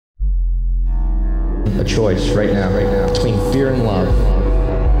a choice right now, between fear and love.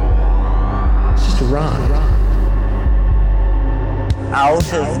 It's just a rock.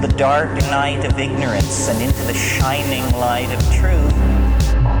 Out of the dark night of ignorance and into the shining light of truth.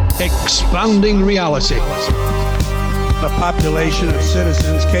 Expanding reality. A population of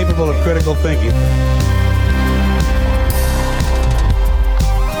citizens capable of critical thinking.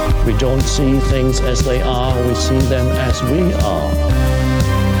 We don't see things as they are, we see them as we are.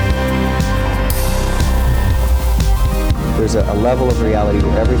 There's a level of reality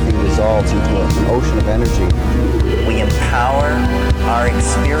where everything dissolves into an ocean of energy. We empower our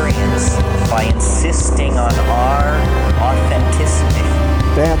experience by insisting on our authenticity.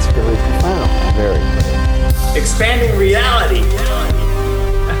 That's very profound. Very. Expanding reality.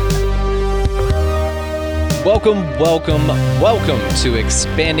 Welcome to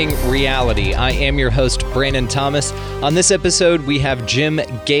Expanding Reality. I am your host, Brandon Thomas. On this episode, we have Jim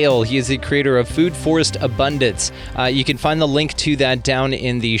Gale. He is the creator of Food Forest Abundance. You can find the link to that down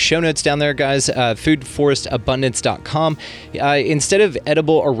in the show notes down there, guys, foodforestabundance.com. Instead of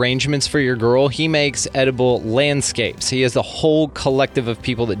edible arrangements for your girl, he makes edible landscapes. He has the whole collective of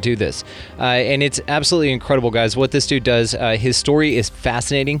people that do this. And it's absolutely incredible, guys, what this dude does. His story is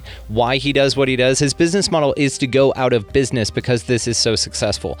fascinating, why he does what he does. His business model is to go out of business because this is so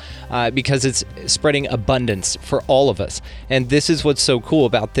successful, because it's spreading abundance for all of us. And this is what's so cool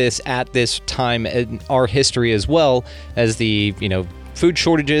about this at this time in our history, as well as the, food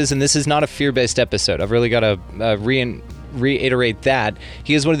shortages. And this is not a fear-based episode. I've really got to reiterate that.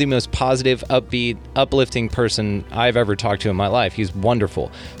 He is one of the most positive, upbeat, uplifting person I've ever talked to in my life. He's wonderful.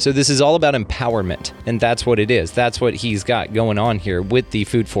 So this is all about empowerment, and that's what it is. That's what he's got going on here with the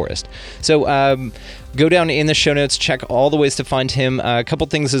Food Forest. So go down in the show notes, check all the ways to find him. A couple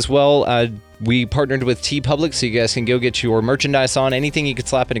things as well. We partnered with TeePublic, so you guys can go get your merchandise on. Anything you could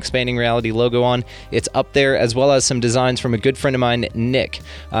slap an Expanding Reality logo on, it's up there, as well as some designs from a good friend of mine, Nick.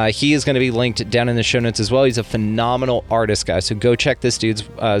 He is going to be linked down in the show notes as well. He's a phenomenal artist, guys, so go check this dude's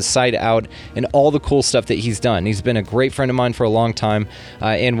site out and all the cool stuff that he's done. He's been a great friend of mine for a long time,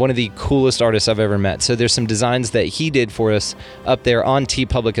 and one of the coolest artists I've ever met. So there's some designs that he did for us up there on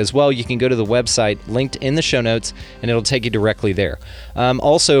TeePublic as well. You can go to the website, linked in the show notes, and it'll take you directly there.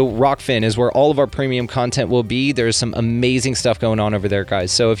 Also, Rockfin is where all of our premium content will be. There's some amazing stuff going on over there,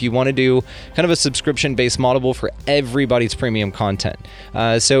 guys. So if you want to do kind of a subscription-based model for everybody's premium content,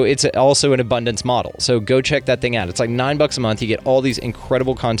 so it's also an abundance model. So go check that thing out. It's like $9 a month. You get all these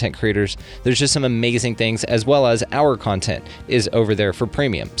incredible content creators. There's just some amazing things, as well as our content is over there for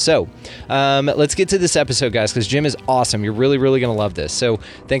premium. So let's get to this episode, guys, because Jim is awesome. You're really, really going to love this. So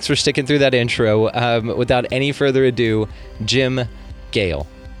thanks for sticking through that intro. Without any further ado, Jim Gale.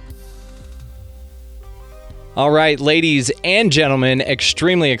 All right, ladies and gentlemen,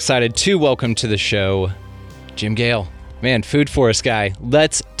 extremely excited to welcome to the show, Jim Gale. Man, Food Forest guy.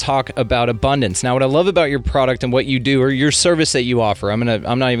 Let's talk about abundance. Now, what I love about your product and what you do, or your service that you offer, I'm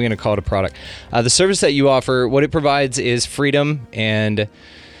not even gonna call it a product. The service that you offer, what it provides is freedom and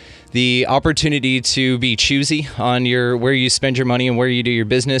the opportunity to be choosy on where you spend your money and where you do your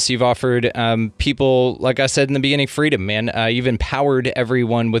business. You've offered people, like I said in the beginning, freedom, man. You've empowered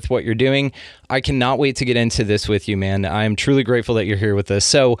everyone with what you're doing. I cannot wait to get into this with you, man. I'm truly grateful that you're here with us.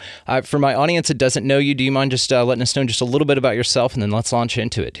 So for my audience that doesn't know you, do you mind just letting us know just a little bit about yourself, and then let's launch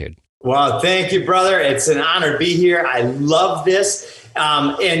into it, dude? Well, thank you, brother. It's an honor to be here. I love this.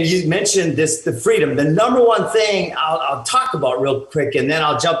 And you mentioned the freedom. The number one thing I'll talk about real quick, and then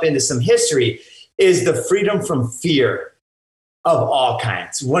I'll jump into some history, is the freedom from fear of all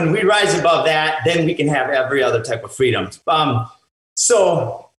kinds. When we rise above that, then we can have every other type of freedom.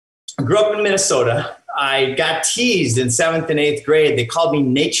 So I grew up in Minnesota. I got teased in 7th and 8th grade. They called me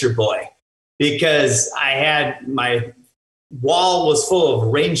Nature Boy because I had my wall was full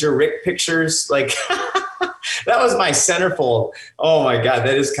of Ranger Rick pictures. Like that was my centerfold. Oh my God,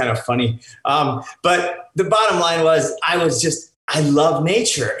 that is kind of funny. But the bottom line was I love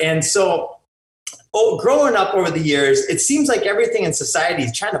nature. And so growing up over the years, it seems like everything in society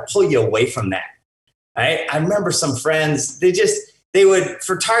is trying to pull you away from that. Right? I remember some friends, they would,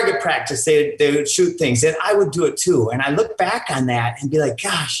 for target practice, they would shoot things, and I would do it too. And I look back on that and be like,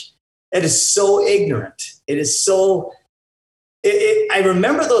 gosh, that is so ignorant. It is so, I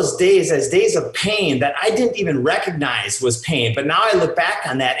remember those days as days of pain that I didn't even recognize was pain. But now I look back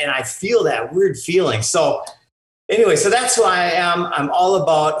on that and I feel that weird feeling. So anyway, so that's who I am. I'm all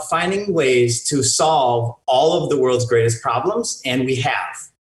about finding ways to solve all of the world's greatest problems, and we have.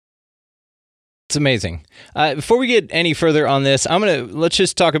 It's amazing. Before we get any further on this, let's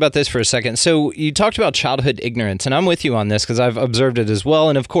just talk about this for a second. So you talked about childhood ignorance, and I'm with you on this because I've observed it as well.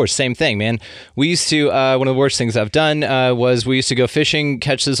 And of course, same thing, man. We used to, one of the worst things I've done was we used to go fishing,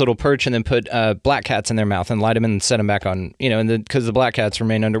 catch this little perch, and then put black cats in their mouth and light them and set them back on, because the black cats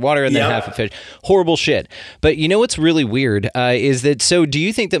remain underwater and then half a fish. Horrible shit. But you know what's really weird is that, so do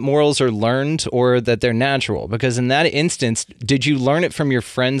you think that morals are learned or that they're natural? Because in that instance, did you learn it from your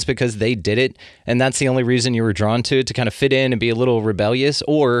friends because they did it? And that's the only reason you were drawn to it, to kind of fit in and be a little rebellious?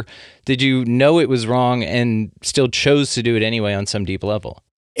 Or did you know it was wrong and still chose to do it anyway on some deep level?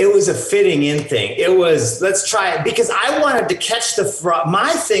 It was a fitting in thing. It was, let's try it, because I wanted to catch the frog.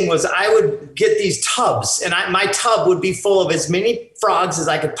 My thing was I would get these tubs, and my tub would be full of as many frogs as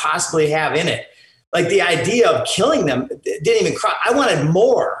I could possibly have in it. Like, the idea of killing them didn't even cross. I wanted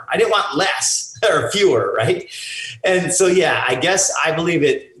more. I didn't want less or fewer, right? And so, yeah, I guess I believe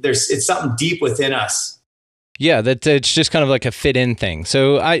it's something deep within us. Yeah, that it's just kind of like a fit in thing.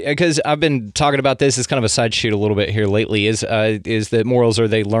 So because I've been talking about this as kind of a side shoot a little bit here lately, is that morals, are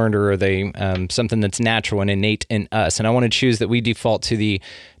they learned or are they something that's natural and innate in us? And I want to choose that we default to the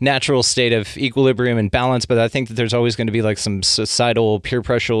natural state of equilibrium and balance, but I think that there's always going to be like some societal peer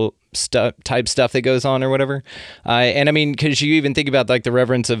pressure type stuff that goes on or whatever. And I mean, because you even think about like the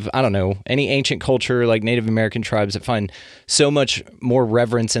reverence of, I don't know, any ancient culture like Native American tribes that find so much more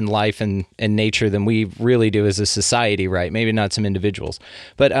reverence in life and nature than we really do as a society, right? Maybe not some individuals,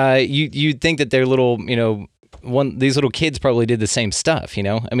 but you'd think that they're little, these little kids probably did the same stuff,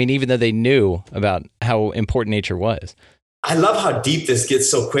 I mean, even though they knew about how important nature was. I love how deep this gets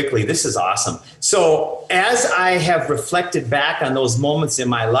so quickly. This is awesome. So as I have reflected back on those moments in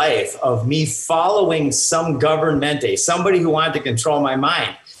my life of me following some governmente, somebody who wanted to control my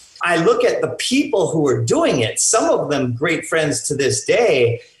mind, I look at the people who were doing it, some of them great friends to this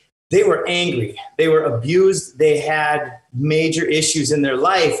day. They were angry, they were abused, they had major issues in their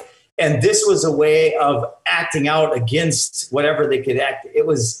life. And this was a way of acting out against whatever they could act.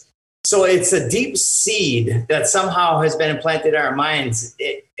 So it's a deep seed that somehow has been implanted in our minds,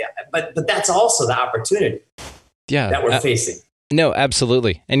 but that's also the opportunity that we're facing. No,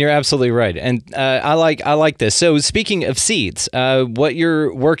 absolutely. And you're absolutely right. And I like this. So speaking of seeds, what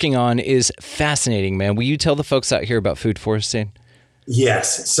you're working on is fascinating, man. Will you tell the folks out here about Food Forest, Dan?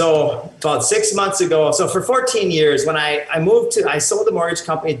 Yes. So about 6 months ago, so for 14 years, when I sold the mortgage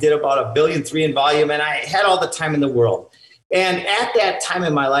company, did about $1.3 billion in volume, and I had all the time in the world. And at that time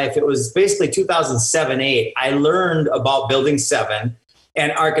in my life, it was basically 2007-8, I learned about Building 7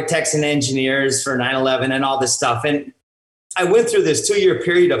 and architects and engineers for 9/11 and all this stuff. And I went through this 2-year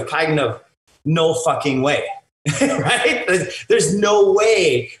period of kind of no fucking way, right? There's no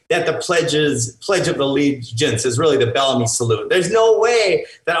way that the Pledge of Allegiance is really the Bellamy Salute. There's no way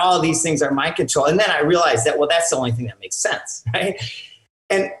that all of these things are mind control. And then I realized that, well, that's the only thing that makes sense, right?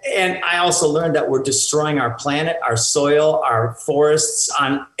 And I also learned that we're destroying our planet, our soil, our forests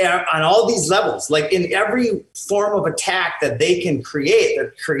on all these levels. Like, in every form of attack that they can create,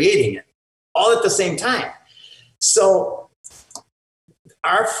 they're creating it all at the same time. So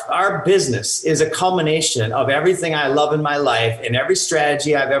our business is a culmination of everything I love in my life and every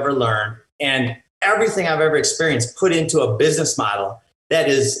strategy I've ever learned and everything I've ever experienced put into a business model that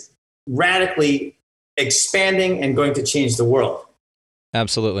is radically expanding and going to change the world.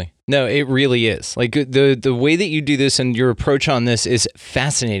 Absolutely. No, it really is. Like, the way that you do this and your approach on this is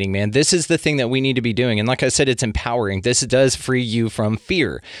fascinating, man. This is the thing that we need to be doing. And like I said, it's empowering. This does free you from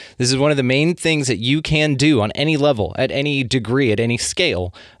fear. This is one of the main things that you can do on any level, at any degree, at any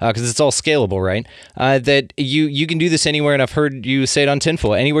scale, because it's all scalable, right? That you can do this anywhere. And I've heard you say it on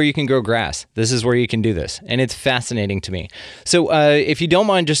Tinfoil, anywhere you can grow grass. This is where you can do this. And it's fascinating to me. So if you don't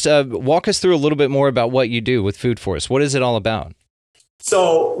mind, just walk us through a little bit more about what you do with Food Forest. What is it all about?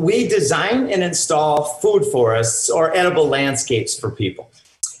 So we design and install food forests or edible landscapes for people.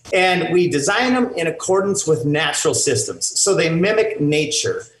 And we design them in accordance with natural systems. So they mimic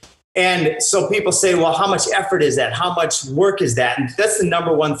nature. And so people say, well, how much effort is that? How much work is that? And that's the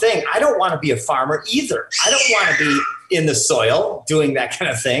number one thing. I don't want to be a farmer either. I don't want to be in the soil doing that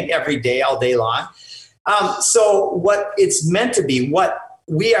kind of thing every day, all day long. So what it's meant to be, what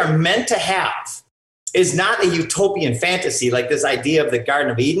we are meant to have, is not a utopian fantasy like this idea of the Garden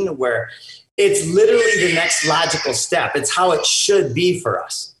of Eden, where it's literally the next logical step. It's how it should be for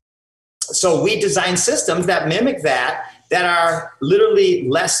us. So we design systems that mimic that are literally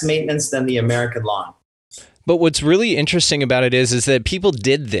less maintenance than the American lawn. But what's really interesting about it is that people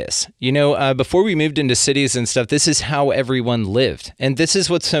did this. Before we moved into cities and stuff, this is how everyone lived. And this is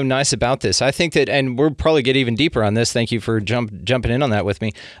what's so nice about this. I think that, and we'll probably get even deeper on this. Thank you for jumping in on that with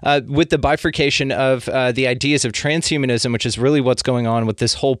me. With the bifurcation of the ideas of transhumanism, which is really what's going on with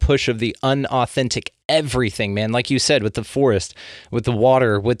this whole push of the unauthentic everything, man. Like you said, with the forest, with the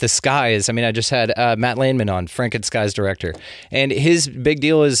water, with the skies. I mean, I just had Matt Landman on, Frankenskies director, and his big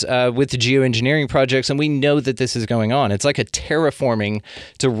deal is with the geoengineering projects, and we know that this is going on. It's like a terraforming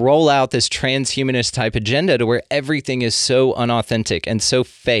to roll out this transhumanist type agenda to where everything is so unauthentic and so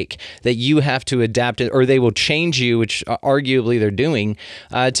fake that you have to adapt it, or they will change you, which arguably they're doing,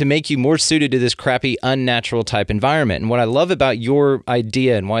 to make you more suited to this crappy, unnatural type environment. And what I love about your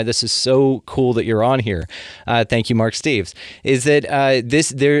idea and why this is so cool that you're on here, thank you, Mark Steves, is that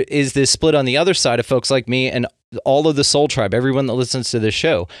there is this split on the other side of folks like me and all of the Soul Tribe, everyone that listens to this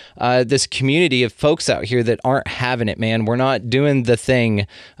show, this community of folks out here that aren't having it, man. We're not doing the thing.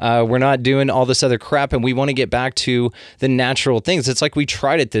 We're not doing all this other crap, and we want to get back to the natural things. It's like we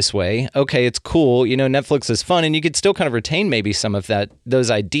tried it this way. Okay, it's cool. Netflix is fun, and you could still kind of retain maybe some of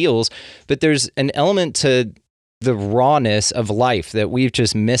those ideals, but there's an element to the rawness of life that we've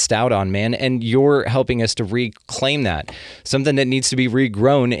just missed out on, man. And you're helping us to reclaim that, something that needs to be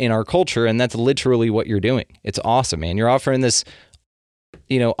regrown in our culture. And that's literally what you're doing. It's awesome, man. You're offering this,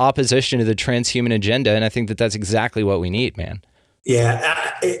 opposition to the transhuman agenda. And I think that that's exactly what we need, man.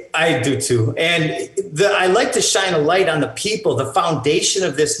 Yeah, I do too. And I like to shine a light on the people, the foundation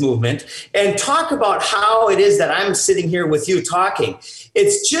of this movement, and talk about how it is that I'm sitting here with you talking.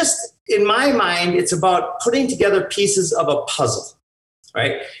 It's just, in my mind, it's about putting together pieces of a puzzle,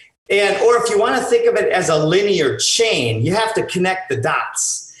 right? Or if you want to think of it as a linear chain, you have to connect the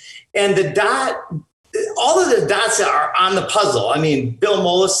dots. And all of the dots are on the puzzle. I mean, Bill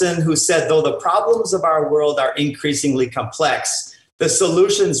Mollison, who said, though the problems of our world are increasingly complex, the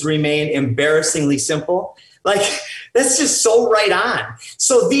solutions remain embarrassingly simple. Like, that's just so right on.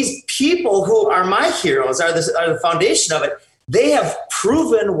 So these people who are my heroes are the foundation of it. They have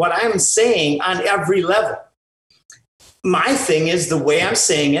proven what I'm saying on every level. My thing is the way I'm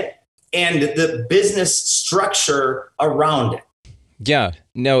saying it and the business structure around it. Yeah,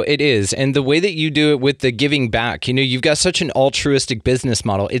 no, it is. And the way that you do it with the giving back, you've got such an altruistic business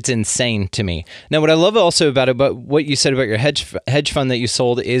model. It's insane to me. Now, what I love also about what you said about your hedge fund that you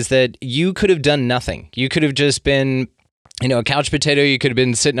sold is that you could have done nothing. You could have just been a couch potato. You could have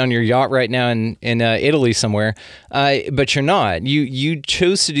been sitting on your yacht right now in Italy somewhere, but you're not. You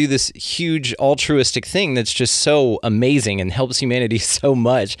chose to do this huge altruistic thing that's just so amazing and helps humanity so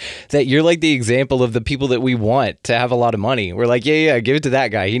much that you're like the example of the people that we want to have a lot of money. We're like, yeah, give it to that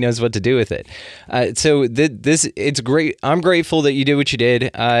guy. He knows what to do with it. So it's great. I'm grateful that you did what you did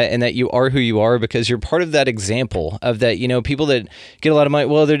and that you are who you are, because you're part of that example of that. People that get a lot of money,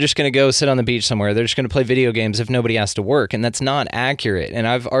 well, they're just going to go sit on the beach somewhere. They're just going to play video games if nobody has to work. And that's not accurate. And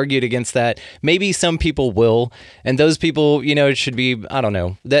I've argued against that. Maybe some people will, and those people, should be, I don't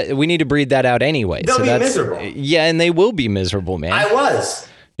know, that we need to breed that out anyway. They'll be miserable. Yeah, and they will be miserable, man. I was.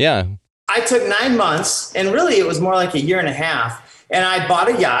 Yeah. I took 9 months, and really it was more like a year and a half. And I bought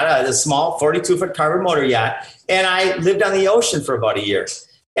a yacht, a small 42-foot carbon motor yacht, and I lived on the ocean for about a year.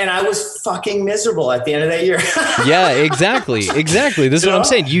 And I was fucking miserable at the end of that year. Yeah, exactly. This is what I'm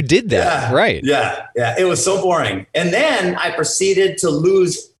saying. You did that, yeah, right? Yeah. It was so boring. And then I proceeded to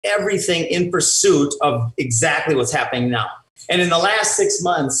lose everything in pursuit of exactly what's happening now. And in the last 6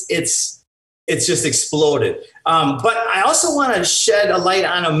 months, it's just exploded. But I also want to shed a light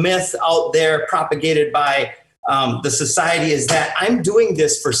on a myth out there propagated by the society, is that I'm doing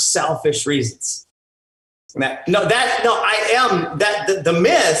this for selfish reasons. The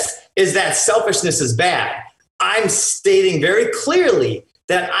myth is that selfishness is bad. I'm stating very clearly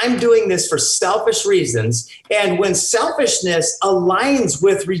that I'm doing this for selfish reasons. And when selfishness aligns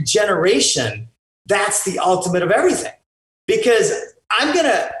with regeneration, that's the ultimate of everything. Because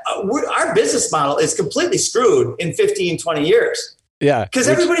our business model is completely screwed in 15, 20 years. Yeah. Because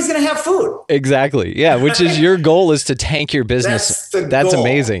everybody's going to have food. Exactly. Yeah. Which is your goal, is to tank your business. That's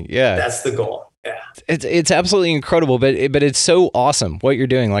amazing. Yeah. That's the goal. Yeah. It's absolutely incredible, but it's so awesome what you're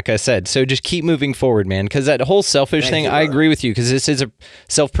doing, like I said. So just keep moving forward, man, because that whole selfish thing, I agree with you, because this is a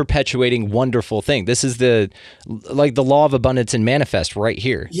self-perpetuating, wonderful thing. This is the law of abundance and manifest right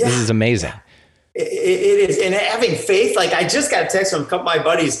here. Yeah. This is amazing. Yeah. It is. And having faith, like I just got a text from a couple of my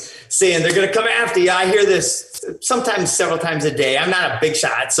buddies saying they're going to come after you. I hear this sometimes several times a day. I'm not a big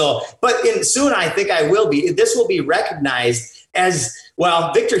shot. But soon I think I will be. This will be recognized as,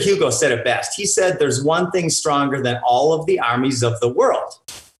 well, Victor Hugo said it best. He said, there's one thing stronger than all of the armies of the world,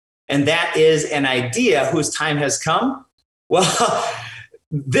 and that is an idea whose time has come. Well,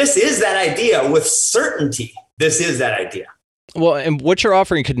 this is that idea with certainty. This is that idea. Well, and what you're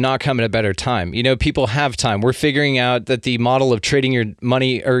offering could not come at a better time. You know, people have time. We're figuring out that the model of trading your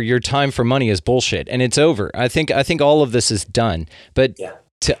money or your time for money is bullshit, and it's over. I think all of this is done. But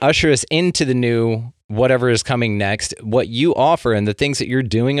to usher us into the new whatever is coming next, what you offer and the things that you're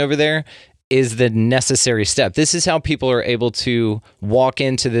doing over there is the necessary step. This is how people are able to walk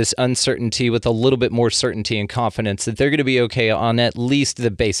into this uncertainty with a little bit more certainty and confidence that they're going to be okay on at least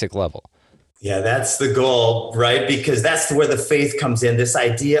the basic level. Yeah, that's the goal, right? Because that's where the faith comes in. This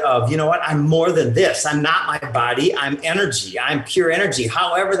idea of, you know what, I'm more than this. I'm not my body. I'm energy. I'm pure energy.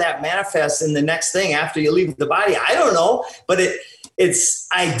 However that manifests in the next thing after you leave the body, I don't know. But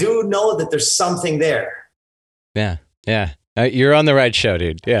I do know that there's something there. Yeah. You're on the right show,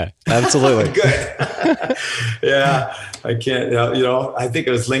 dude. Yeah, absolutely. Good. Yeah, I can't, I think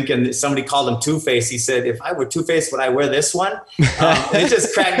it was Lincoln. Somebody called him Two-Face. He said, if I were Two-Face, would I wear this one? It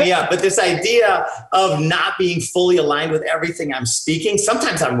just cracked me up. But this idea of not being fully aligned with everything I'm speaking,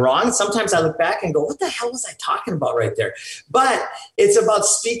 sometimes I'm wrong. Sometimes I look back and go, what the hell was I talking about right there? But it's about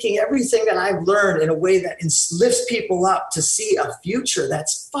speaking everything that I've learned in a way that lifts people up to see a future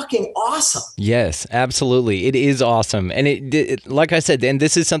that's fucking awesome. Yes, absolutely. It is awesome. And it, like I said, and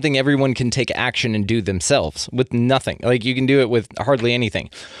this is something everyone can take action and do themselves with nothing. Like you can do it with hardly anything.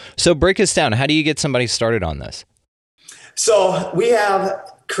 So break us down. How do you get somebody started on this? So we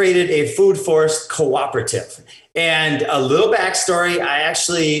have created a food forest cooperative. And a little backstory, I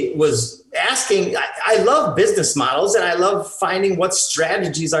actually was asking, I love business models and I love finding what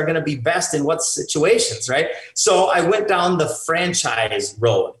strategies are going to be best in what situations, right? So I went down the franchise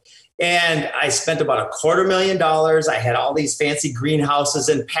road. And I spent about $250,000. I had all these fancy greenhouses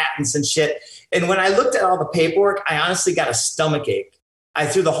and patents and shit. And when I looked at all the paperwork, I honestly got a stomach ache. I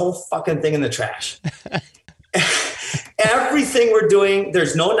threw the whole fucking thing in the trash. Everything we're doing,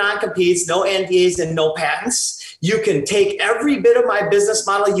 there's no non-competes, no NDAs, and no patents. You can take every bit of my business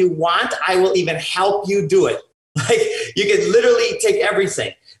model you want. I will even help you do it. Like you can literally take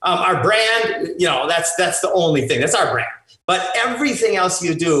everything. Our brand, that's the only thing. That's our brand. But everything else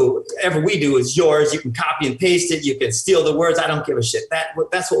we do is yours. You can copy and paste it. You can steal the words. I don't give a shit.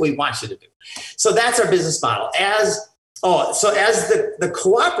 That's what we want you to do. So that's our business model. As the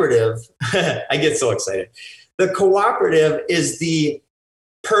cooperative, I get so excited. The cooperative is the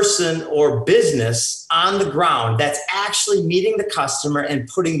person or business on the ground that's actually meeting the customer and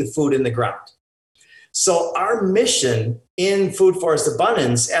putting the food in the ground. So our mission in Food Forest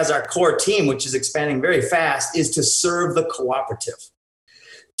Abundance as our core team, which is expanding very fast, is to serve the cooperative,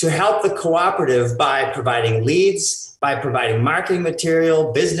 to help the cooperative by providing leads, by providing marketing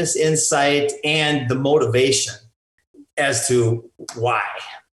material, business insight, and the motivation as to why.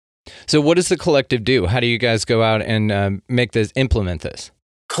 So what does the collective do? How do you guys go out and implement this?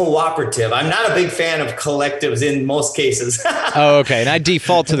 Cooperative. I'm not a big fan of collectives in most cases. Oh, okay. And I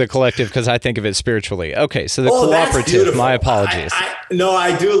default to the collective because I think of it spiritually. Okay, so the cooperative, my apologies. No,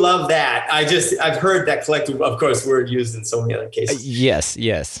 I do love that. I've heard that collective, of course, word used in so many other cases.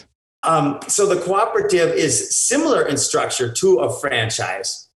 Yes. So the cooperative is similar in structure to a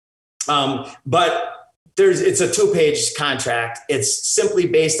franchise, but it's a 2-page contract. It's simply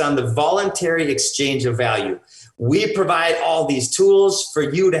based on the voluntary exchange of value. We provide all these tools for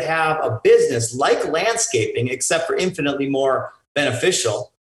you to have a business like landscaping, except for infinitely more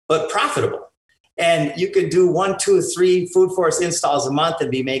beneficial, but profitable. And you could do 1, 2, 3 Food Forest installs a month and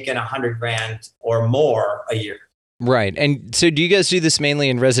be making $100,000 or more a year. Right. And so do you guys do this mainly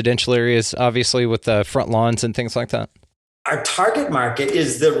in residential areas, obviously with front lawns and things like that? Our target market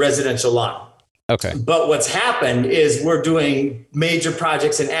is the residential lawn. Okay. But what's happened is we're doing major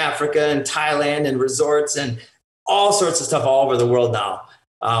projects in Africa and Thailand and resorts and all sorts of stuff all over the world now.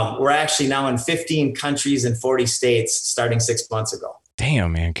 We're actually now in 15 countries and 40 states starting 6 months ago.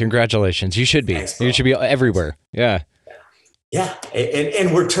 Damn, man. Congratulations. You should be. Thanks, you should be everywhere. Yeah. Yeah.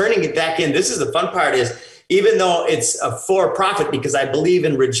 And we're turning it back in. This is the fun part is even though it's a for-profit, because I believe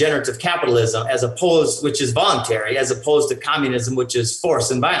in regenerative capitalism which is voluntary, as opposed to communism, which is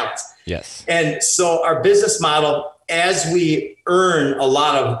force and violence. Yes. And so our business model, as we earn a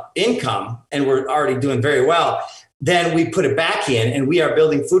lot of income, and we're already doing very well, then we put it back in and we are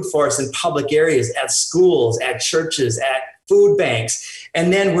building food forests in public areas, at schools, at churches, at food banks.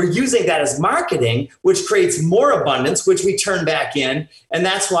 And then we're using that as marketing, which creates more abundance, which we turn back in. And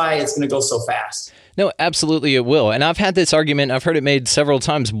that's why it's going to go so fast. No, absolutely it will. And I've had this argument, I've heard it made several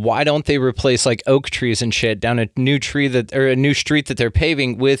times. Why don't they replace like oak trees and shit down a new street that they're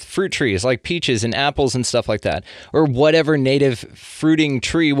paving with fruit trees like peaches and apples and stuff like that? Or whatever native fruiting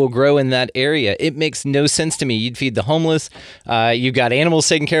tree will grow in that area. It makes no sense to me. You'd feed the homeless. You've got animals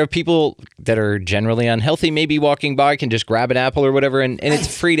taken care of. People that are generally unhealthy, maybe walking by, can just grab an apple or whatever, and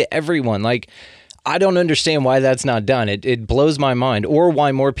it's free to everyone. Like, I don't understand why that's not done. It blows my mind, or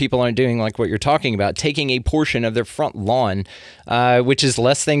why more people aren't doing like what you're talking about, taking a portion of their front lawn, which is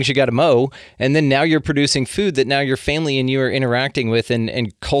less things you got to mow, and then now you're producing food that now your family and you are interacting with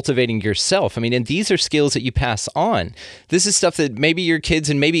and cultivating yourself. I mean, and these are skills that you pass on. This is stuff that maybe your kids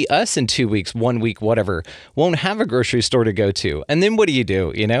and maybe us in 2 weeks, 1 week, whatever, won't have a grocery store to go to. And then what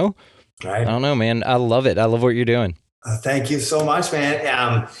do? You know? Right. I don't know, man. I love it. I love what you're doing. Thank you so much,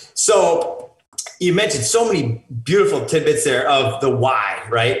 man. So you mentioned so many beautiful tidbits there of the why,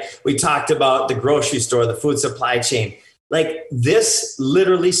 right? We talked about the grocery store, the food supply chain. Like, this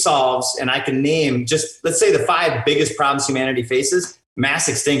literally solves, and I can name just, let's say, the 5 biggest problems humanity faces: mass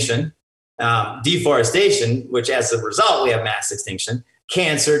extinction, deforestation, which as a result, we have mass extinction,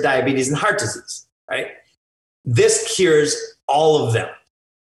 cancer, diabetes, and heart disease, right? This cures all of them.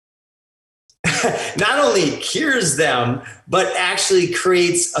 Not only cures them, but actually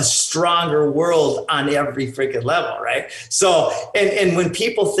creates a stronger world on every freaking level, right? So, and when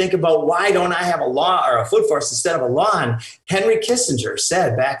people think about why don't I have a lawn or a food forest instead of a lawn, Henry Kissinger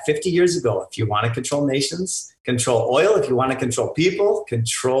said back 50 years ago, if you want to control nations, control oil. If you want to control people,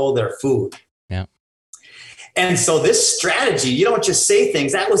 control their food. Yeah. And so this strategy, you don't just say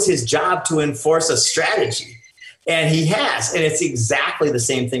things. That was his job, to enforce a strategy. And he has. And it's exactly the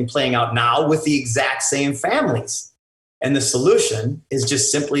same thing playing out now with the exact same families. And the solution is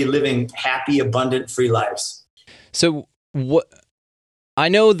just simply living happy, abundant, free lives. So what? I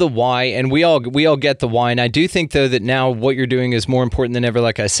know the why, and we all get the why. And I do think, though, that now what you're doing is more important than ever,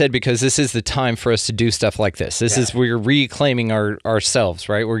 like I said, because this is the time for us to do stuff like this. This is, we're reclaiming ourselves,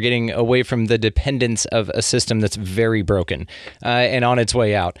 right? We're getting away from the dependence of a system that's very broken and on its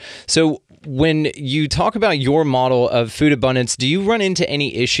way out. So when you talk about your model of food abundance, do you run into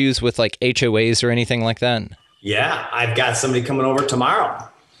any issues with like HOAs or anything like that? Yeah, I've got somebody coming over tomorrow.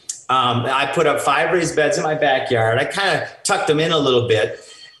 I put up 5 raised beds in my backyard. I kind of tucked them in a little bit,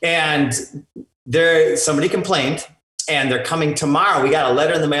 and somebody complained, and they're coming tomorrow. We got a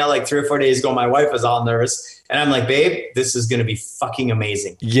letter in the mail like 3 or 4 days ago. My wife was all nervous, and I'm like, babe, this is going to be fucking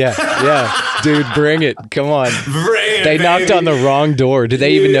amazing. Yeah, dude, bring it. Come on. Bring it, they baby. Knocked on the wrong door. Did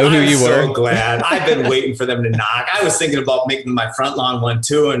they even know who you were? I'm so glad. I've been waiting for them to knock. I was thinking about making my front lawn one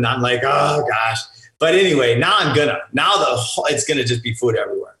too, and I'm like, oh gosh. But anyway, now it's gonna just be food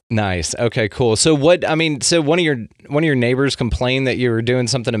everywhere. Nice. Okay, cool. So one of your neighbors complained that you were doing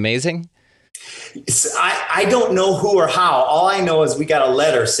something amazing? I don't know who or how. All I know is we got a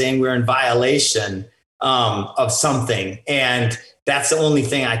letter saying we're in violation of something, and that's the only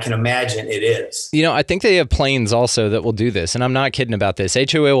thing I can imagine it is. You know, I think they have planes also that will do this, and I'm not kidding about this.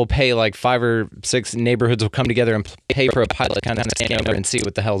 HOA will pay like 5 or 6 neighborhoods will come together and pay for a pilot kind of stand over and see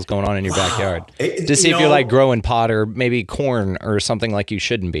what the hell's going on in your backyard. To see if you're like growing pot or maybe corn or something like you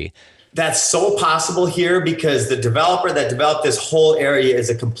shouldn't be. That's so possible here because the developer that developed this whole area is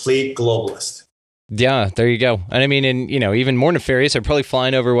a complete globalist. Yeah, there you go. And I mean, even more nefarious, they're probably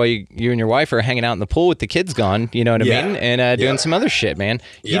flying over while you and your wife are hanging out in the pool with the kids gone, you know what I mean? And doing some other shit, man.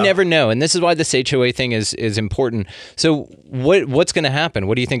 You never know. And this is why this HOA thing is important. So what's going to happen?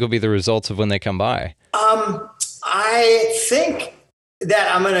 What do you think will be the results of when they come by? I think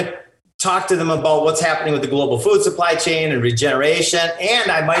that I'm going to talk to them about what's happening with the global food supply chain and regeneration.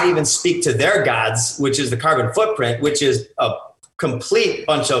 And I might even speak to their gods, which is the carbon footprint, which is a complete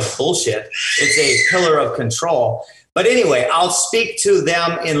bunch of bullshit. It's a pillar of control. But anyway, I'll speak to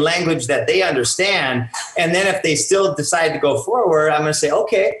them in language that they understand. And then if they still decide to go forward, I'm going to say,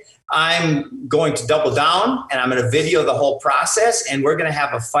 okay, I'm going to double down and I'm going to video the whole process. And we're going to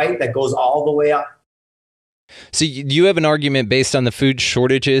have a fight that goes all the way up. So you have an argument based on the food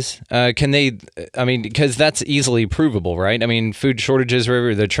shortages. Because that's easily provable, right? I mean, food shortages,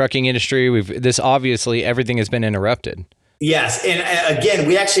 the trucking industry, obviously everything has been interrupted. Yes. And again,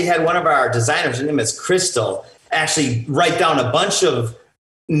 we actually had one of our designers, her name is Crystal, actually write down a bunch of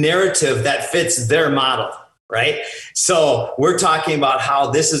narrative that fits their model, right? So we're talking about how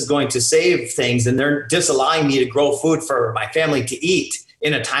this is going to save things, and they're disallowing me to grow food for my family to eat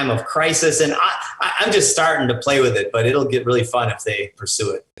in a time of crisis. And I'm just starting to play with it, but it'll get really fun if they pursue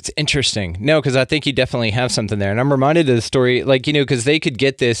it. It's interesting. No, because I think you definitely have something there. And I'm reminded of the story, like, because they could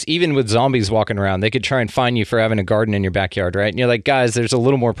get this, even with zombies walking around, they could try and fine you for having a garden in your backyard, right? And you're like, guys, there's a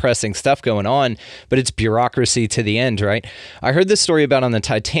little more pressing stuff going on, but it's bureaucracy to the end, right? I heard this story about on the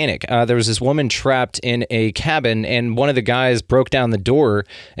Titanic. There was this woman trapped in a cabin, and one of the guys broke down the door,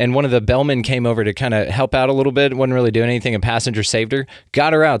 and one of the bellmen came over to kind of help out a little bit, wasn't really doing anything. A passenger saved her,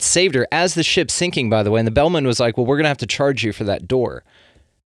 got her out, saved her as the ship's sinking, by the way. And the bellman was like, well, we're going to have to charge you for that door.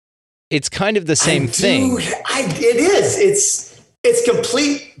 It's kind of the same thing. It is. It's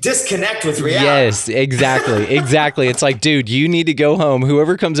complete disconnect with reality. Yes, exactly. It's like, dude, you need to go home.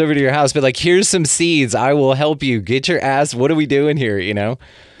 Whoever comes over to your house, be like, here's some seeds. I will help you. Get your ass. What are we doing here?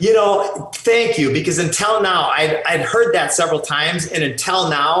 Thank you. Because until now, I'd heard that several times. And until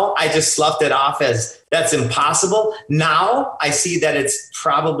now, I just sloughed it off as that's impossible. Now I see that it's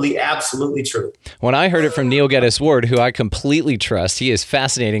probably absolutely true. When I heard it from Neil Geddes Ward, who I completely trust, he is a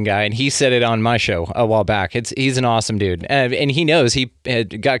fascinating guy, and he said it on my show a while back. He's an awesome dude. And he knows he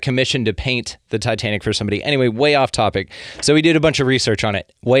had got commissioned to paint the Titanic for somebody. Anyway, way off topic. So he did a bunch of research on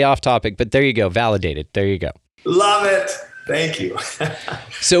it. Way off topic, but there you go. Validated. There you go. Love it. Thank you.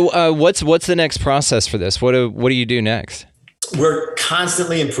 So what's the next process for this? What do you do next? We're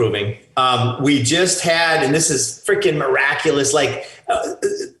constantly improving. We just had, and this is freaking miraculous.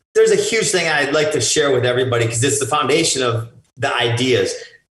 There's a huge thing I'd like to share with everybody because it's the foundation of the ideas.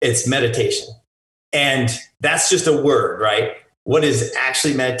 It's meditation. And that's just a word, right? What is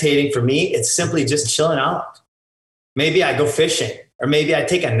actually meditating for me? It's simply just chilling out. Maybe I go fishing, or maybe I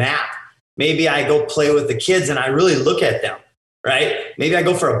take a nap. Maybe I go play with the kids and I really look at them, right? Maybe I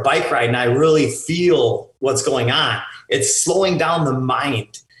go for a bike ride and I really feel what's going on. It's slowing down the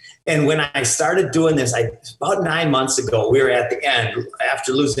mind. And when I started doing this, about 9 months ago, we were at the end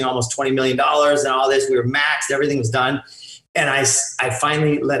after losing almost $20 million and all this. We were maxed, everything was done. And I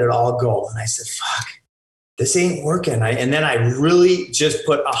finally let it all go. And I said, fuck, this ain't working. And then I really just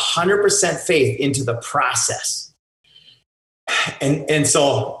put 100% faith into the process. And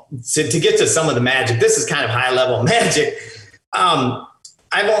so to get to some of the magic, this is kind of high level magic.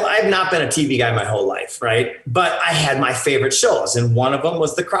 I've not been a TV guy my whole life, right? But I had my favorite shows, and one of them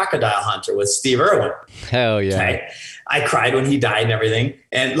was The Crocodile Hunter with Steve Irwin. Hell yeah! Okay? I cried when he died and everything,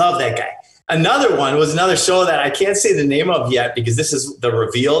 and love that guy. Another one was another show that I can't say the name of yet because this is the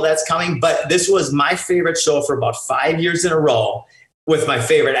reveal that's coming. But this was my favorite show for about 5 years in a row with my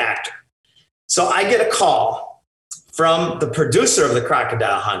favorite actor. So I get a call from the producer of The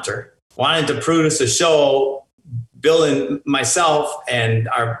Crocodile Hunter, wanted to produce a show, building myself and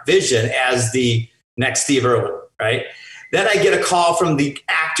our vision as the next Steve Irwin, right? Then I get a call from the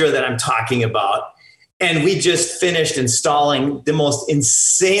actor that I'm talking about, and we just finished installing the most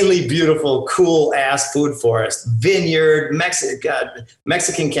insanely beautiful, cool-ass food forest, vineyard,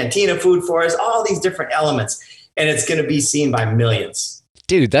 Mexican cantina food forest, all these different elements, and it's going to be seen by millions.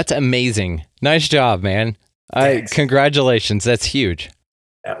 Dude, that's amazing. Nice job, man. Congratulations. That's huge.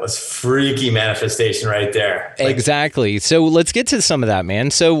 That was freaky manifestation right there. Exactly. So let's get to some of that, man.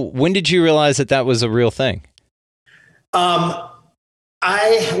 So when did you realize that was a real thing? When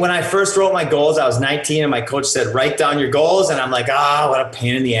I first wrote my goals, I was 19 and my coach said, write down your goals. And I'm like, what a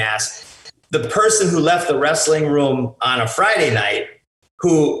pain in the ass. The person who left the wrestling room on a Friday night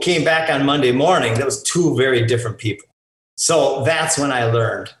who came back on Monday morning, that was two very different people. So that's when I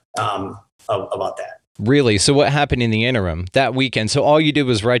learned about that. Really? So what happened in the interim that weekend? So all you did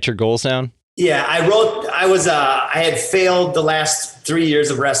was write your goals down? Yeah, I had failed the last 3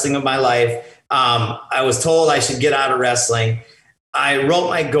 years of wrestling of my life. I was told I should get out of wrestling. I wrote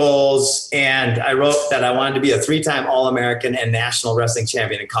my goals, and I wrote that I wanted to be a 3-time All-American and national wrestling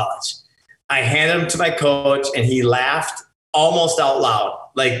champion in college. I handed them to my coach, and he laughed almost out loud.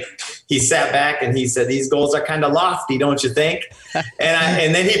 Like, he sat back and he said, these goals are kind of lofty, don't you think?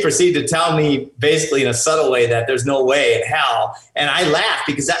 And then he proceeded to tell me basically in a subtle way that there's no way in hell. And I laughed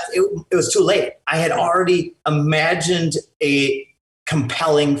because it was too late. I had already imagined a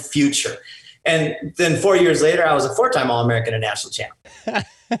compelling future. And then 4 years later, I was a 4-time All-American and national champ.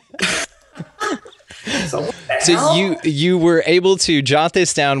 So you were able to jot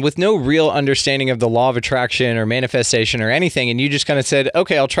this down with no real understanding of the law of attraction or manifestation or anything, and you just kind of said,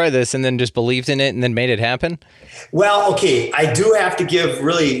 okay, I'll try this, and then just believed in it and then made it happen? Well, okay, I do have to give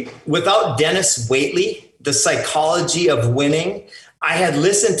really, without Dennis Waitley, The Psychology of Winning, I had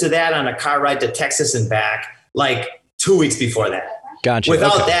listened to that on a car ride to Texas and back like 2 weeks before that. Gotcha.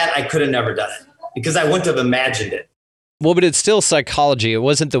 Without that, I could have never done it because I wouldn't have imagined it. Well, but it's still psychology. It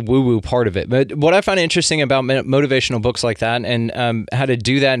wasn't the woo-woo part of it. But what I find interesting about motivational books like that and how to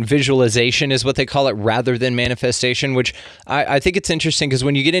do that, and visualization is what they call it rather than manifestation, which I think it's interesting because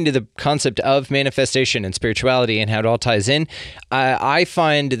when you get into the concept of manifestation and spirituality and how it all ties in, I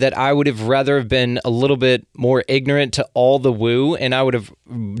find that I would have rather have been a little bit more ignorant to all the woo, and I would have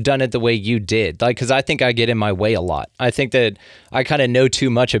done it the way you did. Like, because I think I get in my way a lot. I think that I kind of know too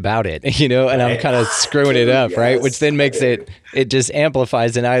much about it, you know, and I'm kind of screwing it up, right? Which then makes it just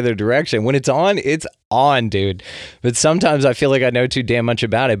amplifies in either direction. When it's on, dude. But sometimes I feel like I know too damn much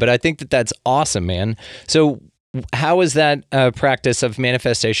about it. But I think that that's awesome, man. So how is that practice of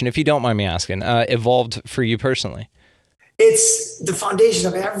manifestation, if you don't mind me asking, evolved for you personally? It's the foundation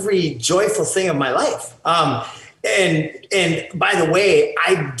of every joyful thing of my life. And by the way,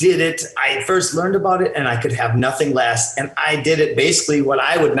 I did it. I first learned about it and I could have nothing less. And I did it basically what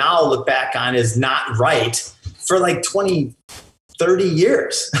I would now look back on as not right for like 20, 30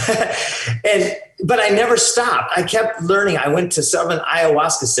 years. But I never stopped. I kept learning. I went to 7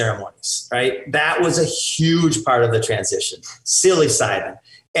 ayahuasca ceremonies, right? That was a huge part of the transition. Psilocybin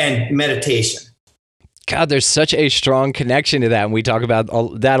and meditation. God, there's such a strong connection to that, and we talk about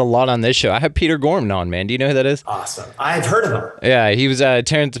that a lot on this show. I have Peter Gorman on, man. Do you know who that is? Awesome. I've heard of him. Yeah, he was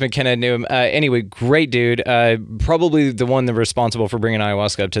Terrence McKenna knew him. Anyway, great dude. Probably the one that responsible for bringing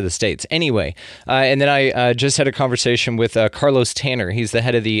ayahuasca up to the States. Anyway, and then I just had a conversation with Carlos Tanner. He's the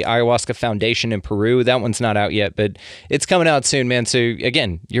head of the Ayahuasca Foundation in Peru. That one's not out yet, but it's coming out soon, man. So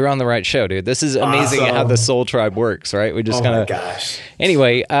again, you're on the right show, dude. This is amazing how the Soul Tribe works, right? We just kind of. Oh my gosh.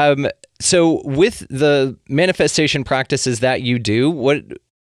 Anyway, so with the manifestation practices that you do, what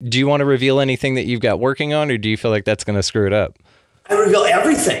do you want to reveal anything that you've got working on, or do you feel like that's going to screw it up? I reveal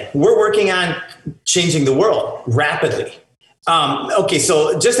everything. We're working on changing the world rapidly. Okay,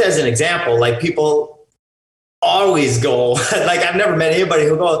 so just as an example, like people always go, like I've never met anybody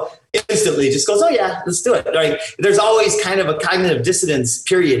who go instantly just goes, oh yeah, let's do it. Right? There's always kind of a cognitive dissonance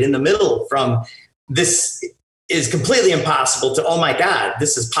period in the middle from this is completely impossible to, oh my God,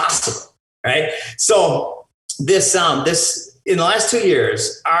 this is possible. Right. So this in the last 2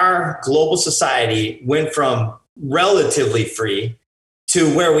 years, our global society went from relatively free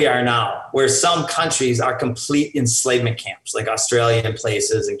to where we are now, where some countries are complete enslavement camps, like Australia and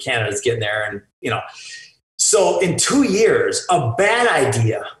places, and Canada's getting there. And, you know, so in 2 years, a bad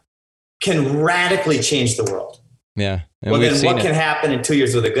idea can radically change the world. Yeah. Well, then what can happen in 2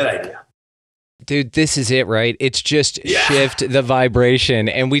 years with a good idea? Dude, this is it, right? It's just shift the vibration.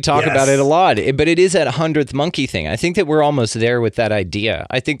 And we talk about it a lot, but it is that 100th monkey thing. I think that we're almost there with that idea.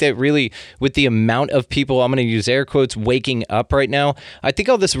 I think that really with the amount of people, I'm going to use air quotes, waking up right now, I think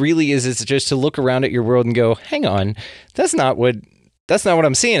all this really is just to look around at your world and go, hang on, that's not what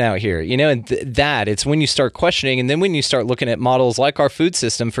I'm seeing out here, you know, and it's when you start questioning. And then when you start looking at models like our food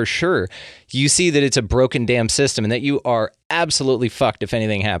system, for sure, you see that it's a broken damn system and that you are absolutely fucked if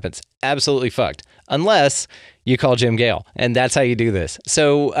anything happens. Absolutely fucked. Unless you call Jim Gale. And that's how you do this.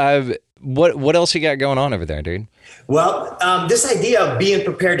 So what else you got going on over there, dude? Well, this idea of being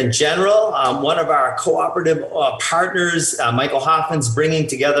prepared in general, one of our cooperative partners, Michael Hoffman's bringing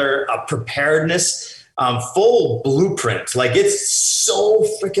together a preparedness full blueprint. Like it's so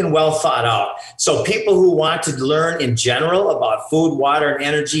freaking well thought out. So people who want to learn in general about food, water, and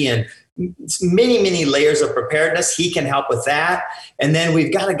energy, and many, many layers of preparedness, he can help with that. And then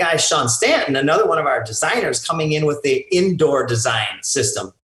we've got a guy, Sean Stanton, another one of our designers, coming in with the indoor design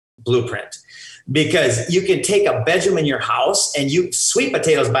system blueprint. Because you can take a bedroom in your house and sweet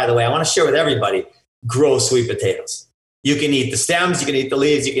potatoes, by the way, I want to share with everybody, grow sweet potatoes. You can eat the stems, you can eat the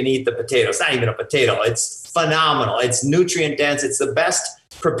leaves, you can eat the potato. It's not even a potato. It's phenomenal. It's nutrient dense. It's the best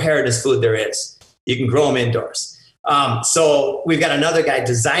preparedness food there is. You can grow them indoors. So we've got another guy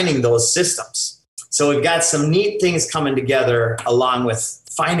designing those systems. So we've got some neat things coming together along with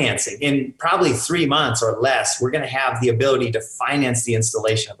financing. In probably 3 months or less, we're going to have the ability to finance the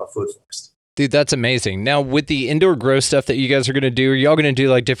installation of a food forest. Dude, that's amazing. Now, with the indoor grow stuff that you guys are going to do, are y'all going to do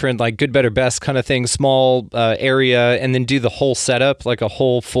like different, like good, better, best kind of thing, small area, and then do the whole setup, like a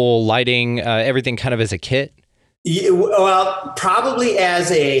whole full lighting, everything kind of as a kit? Yeah, well, probably as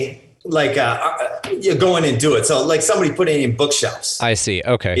you go in and do it. So like somebody put it in bookshelves. I see.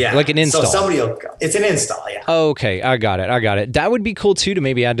 Okay. Yeah. Like an install. So it's an install. Yeah. Okay. I got it. That would be cool too, to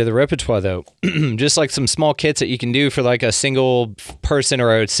maybe add to the repertoire though. Just like some small kits that you can do for like a single person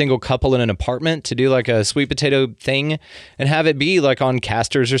or a single couple in an apartment to do like a sweet potato thing and have it be like on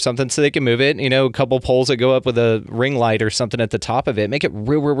casters or something so they can move it, you know, a couple poles that go up with a ring light or something at the top of it. Make it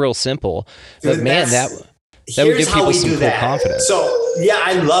real simple. But dude, man, that would give people some cool confidence. So yeah,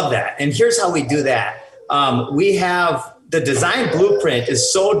 I love that. And here's how we do that. we have the design blueprint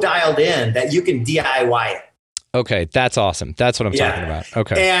is so dialed in that you can DIY it. Okay, that's awesome. That's what I'm talking about.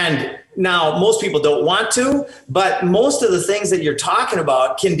 Okay. And now most people don't want to, but most of the things that you're talking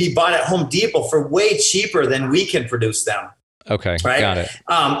about can be bought at Home Depot for way cheaper than we can produce them. Okay, right? got it.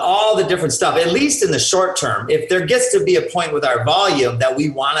 All the different stuff, at least in the short term. If there gets to be a point with our volume that we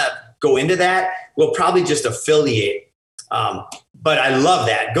want to go into that, we'll probably just affiliate. But I love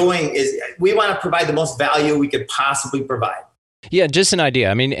that. We want to provide the most value we could possibly provide. Yeah, just an idea.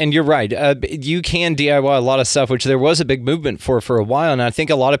 I mean, and you're right. You can DIY a lot of stuff, which there was a big movement for a while. And I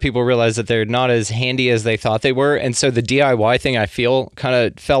think a lot of people realize that they're not as handy as they thought they were. And so the DIY thing, I feel, kind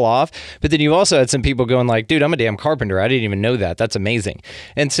of fell off. But then you also had some people going like, dude, I'm a damn carpenter. I didn't even know that. That's amazing.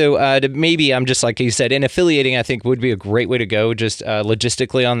 And so maybe I'm just like you said, and affiliating, I think, would be a great way to go just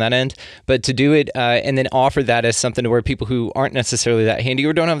logistically on that end. But to do it and then offer that as something to where people who aren't necessarily that handy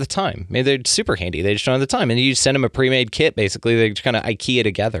or don't have the time, maybe they're super handy, they just don't have the time. And you send them a pre-made kit, basically. They kind of IKEA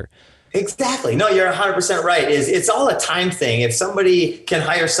together. Exactly. No, you're 100% right. It's all a time thing. If somebody can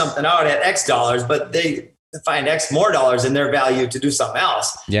hire something out at X dollars, but they find X more dollars in their value to do something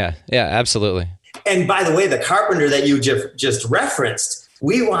else. Yeah, absolutely. And by the way, the carpenter that you just referenced,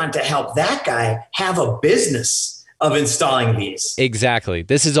 we want to help that guy have a business of installing these. Exactly.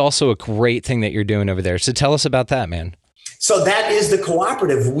 This is also a great thing that you're doing over there. So tell us about that, man. So that is the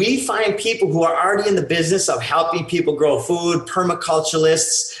cooperative. We find people who are already in the business of helping people grow food,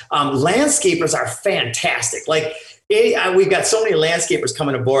 permaculturalists, landscapers are fantastic. Like we've got so many landscapers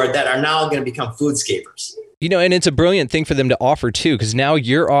coming aboard that are now going to become foodscapers. You know, and it's a brilliant thing for them to offer too, because now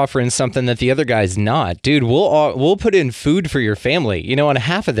you're offering something that the other guy's not. Dude, we'll put in food for your family, you know, on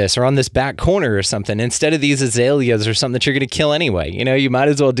half of this or on this back corner or something, instead of these azaleas or something that you're going to kill anyway. You know, you might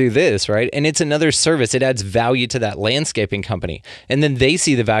as well do this, right? And it's another service. It adds value to that landscaping company. And then they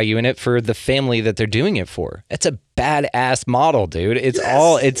see the value in it for the family that they're doing it for. It's a badass model, dude. It's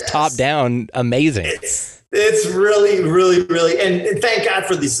top down amazing. It's really, really, really, and thank God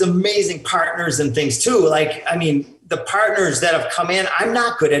for these amazing partners and things too. Like, I mean, the partners that have come in, I'm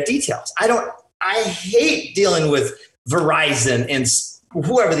not good at details. I hate dealing with Verizon and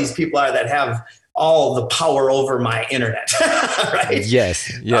whoever these people are that have all the power over my internet, right?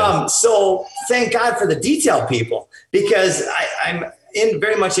 Yes. So thank God for the detail people, because I'm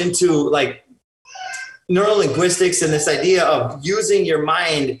very much into like neurolinguistics and this idea of using your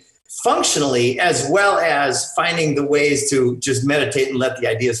mind functionally, as well as finding the ways to just meditate and let the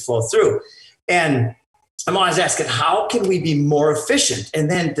ideas flow through. And I'm always asking, how can we be more efficient? And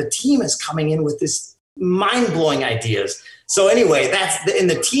then the team is coming in with this mind-blowing ideas. So anyway, and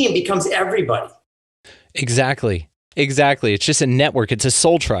the team becomes everybody. Exactly. It's just a network. It's a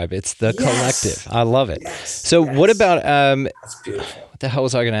soul tribe. It's the collective. I love it. So what about, That's beautiful. what the hell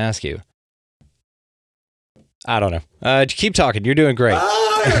was I going to ask you? I don't know. Keep talking. You're doing great.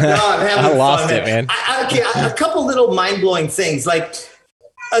 No, I'm having I lost fun, it, man. A couple little mind-blowing things, like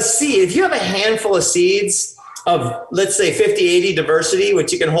a seed. If you have a handful of seeds of, let's say, 50, 80 diversity,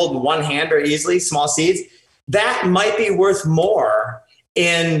 which you can hold in one hand or easily, small seeds, that might be worth more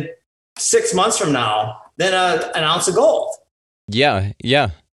in 6 months from now than an ounce of gold. Yeah.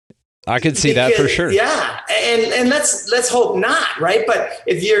 I could see that for sure. Yeah. And let's hope not, right? But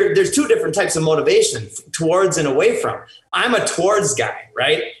there's two different types of motivation, towards and away from. I'm a towards guy,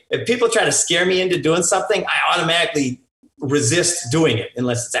 right? If people try to scare me into doing something, I automatically resist doing it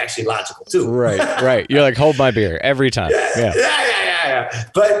unless it's actually logical too. Right. You're like, hold my beer every time. Yeah.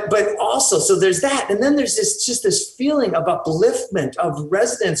 But also, so there's that. And then there's this feeling of upliftment of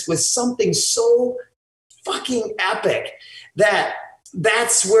residents with something so fucking epic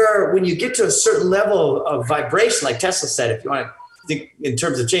that's where, when you get to a certain level of vibration, like Tesla said, if you want to think in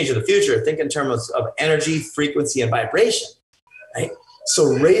terms of change of the future, think in terms of energy, frequency, and vibration, right?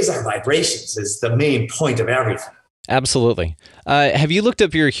 So raise our vibrations is the main point of everything. Absolutely. Have you looked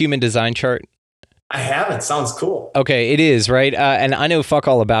up your human design chart? I haven't. Sounds cool. Okay, it is, right? And I know fuck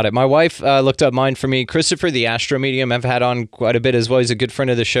all about it. My wife looked up mine for me. Christopher, the Astro Medium, I've had on quite a bit as well. He's a good friend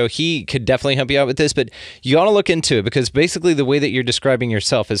of the show. He could definitely help you out with this, but you ought to look into it, because basically the way that you're describing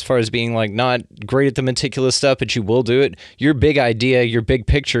yourself, as far as being like not great at the meticulous stuff, but you will do it, you're big idea, you're big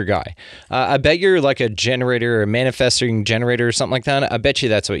picture guy. I bet you're like a generator or a manifesting generator or something like that. I bet you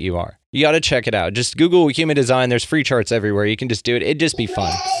that's what you are. You got to check it out. Just Google human design. There's free charts everywhere. You can just do it. It'd just be fun.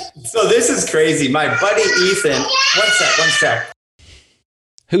 So this is crazy. My buddy Ethan, one sec.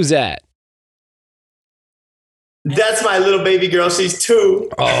 Who's that? That's my little baby girl. She's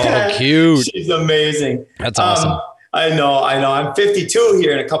 2. Oh, cute. She's amazing. That's awesome. I know. I'm 52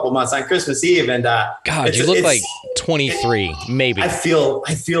 here in a couple months on Christmas Eve. And God, you look like 23, maybe. I feel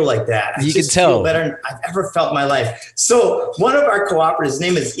like that. I You can just tell. feel better than I've ever felt in my life. So one of our cooperatives, his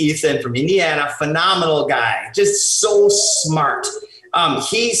name is Ethan from Indiana, phenomenal guy, just so smart.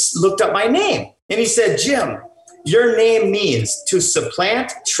 He looked up my name and he said, Jim, your name means to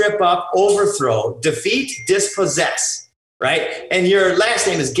supplant, trip up, overthrow, defeat, dispossess, right? And your last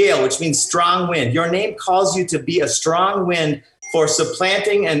name is Gale, which means strong wind. Your name calls you to be a strong wind for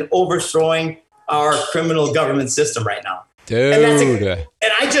supplanting and overthrowing our criminal government system right now. Dude.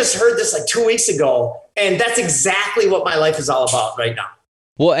 And I just heard this like 2 weeks ago, and that's exactly what my life is all about right now.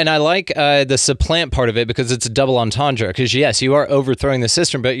 Well, and I like the supplant part of it because it's a double entendre. Because yes, you are overthrowing the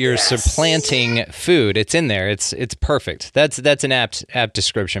system, but you're supplanting food. It's in there. It's perfect. That's an apt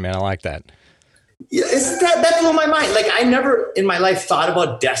description, man. I like that. Yeah, that blew my mind. Like I never in my life thought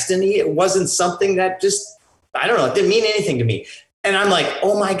about destiny. It wasn't something that I don't know. It didn't mean anything to me. And I'm like,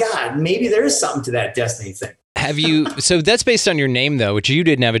 oh my God, maybe there is something to that destiny thing. Have you, so that's based on your name though, which you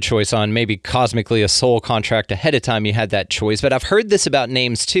didn't have a choice on, maybe cosmically a soul contract ahead of time you had that choice, but I've heard this about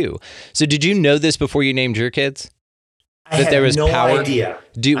names too. So did you know this before you named your kids? I had no idea.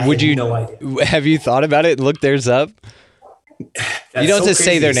 No idea. Have you thought about it and looked theirs up? That's you don't so have to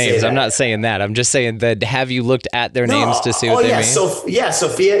say their crazy to names. say I'm that. not saying that. I'm just saying that have you looked at their names to see what they mean?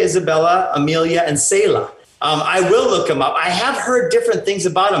 Sophia, Isabella, Amelia, and Selah. I will look them up. I have heard different things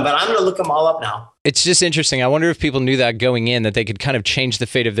about them, but I'm going to look them all up now. It's just interesting. I wonder if people knew that going in, that they could kind of change the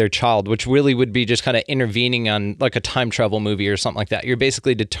fate of their child, which really would be just kind of intervening on like a time travel movie or something like that. You're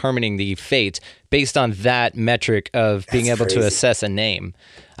basically determining the fate based on that metric of being able to assess a name.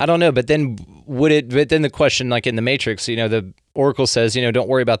 I don't know, but then the question, like in the Matrix, the Oracle says, don't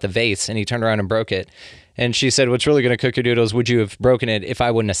worry about the vase, and he turned around and broke it. And she said, what's really going to cook your noodles, would you have broken it if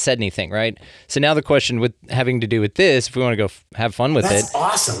I wouldn't have said anything, right? So now the question with having to do with this, if we want to go have fun with That's it.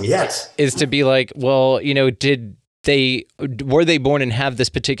 awesome, yes. Is to be like, well, were they born and have this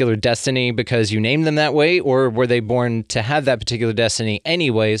particular destiny because you named them that way, or were they born to have that particular destiny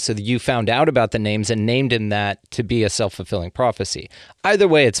anyway, so that you found out about the names and named him that to be a self-fulfilling prophecy? Either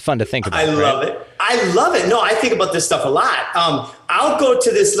way, it's fun to think about. I love it. I love it. No, I think about this stuff a lot. I'll go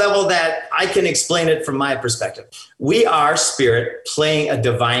to this level that I can explain it from my perspective. We are spirit playing a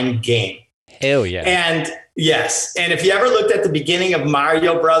divine game. Hell yeah. And yes. And if you ever looked at the beginning of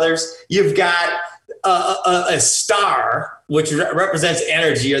Mario Brothers, you've got a star, which represents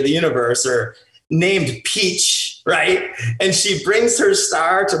energy or the universe, or named Peach, right? And she brings her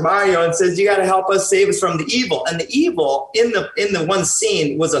star to Mario and says, you got to help us, save us from the evil. And the evil in the one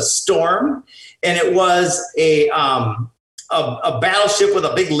scene was a storm, and it was a battleship with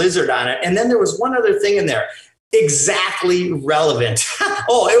a big lizard on it. And then there was one other thing in there, exactly relevant.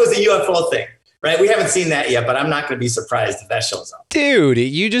 Oh, it was a UFO thing. Right, we haven't seen that yet, but I'm not going to be surprised if that shows up. Dude,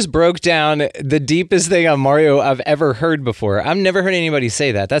 you just broke down the deepest thing on Mario I've ever heard before. I've never heard anybody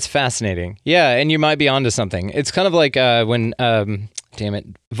say that. That's fascinating. Yeah, and you might be onto something. It's kind of like when,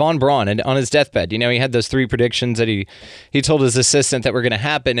 Von Braun, and on his deathbed, he had those 3 predictions that he told his assistant that were going to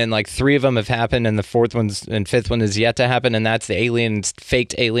happen, and like 3 of them have happened, and the 4th and 5th one is yet to happen, and that's the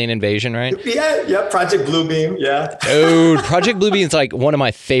faked alien invasion, right? Yeah, Project Bluebeam, yeah. Dude, Project Bluebeam is like one of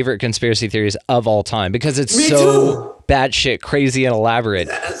my favorite conspiracy theories of all time because it's batshit crazy and elaborate.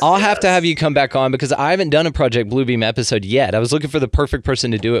 I'll have to have you come back on because I haven't done a Project Bluebeam episode yet. I was looking for the perfect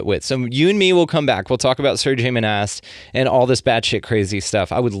person to do it with. So you and me will come back. We'll talk about Sergey Monast and all this batshit crazy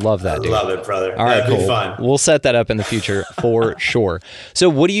stuff. I would love that, dude. Love it, brother. All right, That'd cool. be fun. We'll set that up in the future for sure. So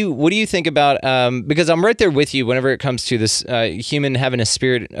what do you think about, because I'm right there with you whenever it comes to this human having a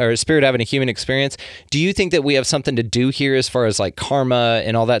spirit, or a spirit having a human experience. Do you think that we have something to do here as far as like karma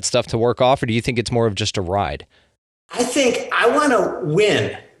and all that stuff to work off, or do you think it's more of just a ride? I think I want to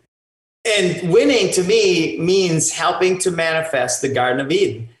win. And winning to me means helping to manifest the Garden of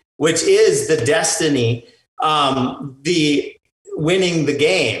Eden, which is the destiny, the winning the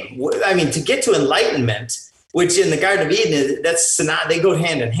game. I mean, to get to enlightenment, which in the Garden of Eden, they go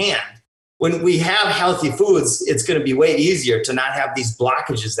hand in hand. When we have healthy foods, it's going to be way easier to not have these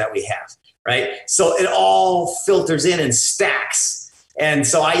blockages that we have, right? So it all filters in and stacks. And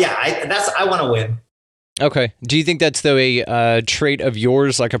so I want to win. Okay. Do you think that's, though, a trait of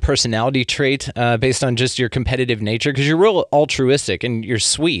yours, like a personality trait based on just your competitive nature? Because you're real altruistic and you're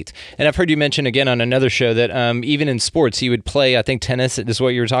sweet. And I've heard you mention again on another show that even in sports, you would play, I think tennis is what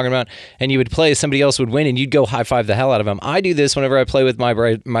you were talking about, and you would play, somebody else would win, and you'd go high-five the hell out of them. I do this whenever I play with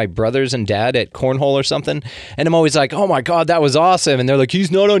my brothers and dad at cornhole or something, and I'm always like, oh my God, that was awesome. And they're like,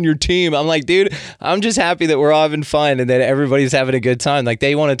 he's not on your team. I'm like, dude, I'm just happy that we're all having fun and that everybody's having a good time. Like,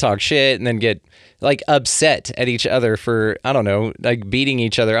 they want to talk shit and then get like upset at each other for, I don't know, like beating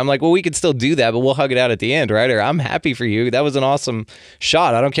each other. I'm like, well, we could still do that, but we'll hug it out at the end, right? Or I'm happy for you. That was an awesome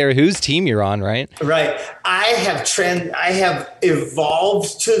shot. I don't care whose team you're on, right? Right. I have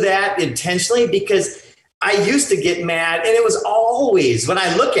evolved to that intentionally because I used to get mad, and it was always, when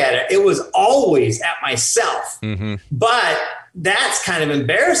I look at it, it was always at myself. Mm-hmm. But that's kind of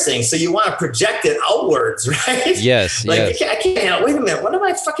embarrassing. So you want to project it outwards, right? Yes. Like, yes. I can't, wait a minute. What am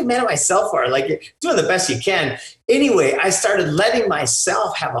I fucking mad at myself for? Like, you're doing the best you can. Anyway, I started letting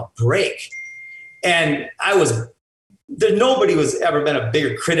myself have a break. And nobody was ever been a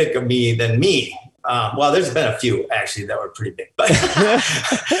bigger critic of me than me. Well, there's been a few actually that were pretty big, but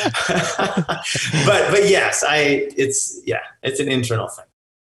but yes, it's an internal thing.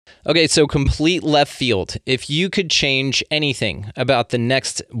 Okay, so complete left field. If you could change anything about the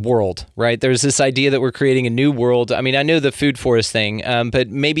next world, right? There's this idea that we're creating a new world. I mean, I know the food forest thing, but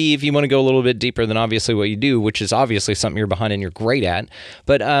maybe if you want to go a little bit deeper than obviously what you do, which is obviously something you're behind and you're great at,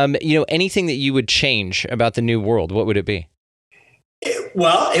 but anything that you would change about the new world, what would it be? It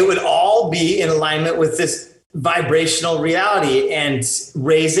would all be in alignment with this vibrational reality and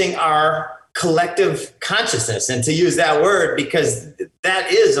raising our collective consciousness. And to use that word, because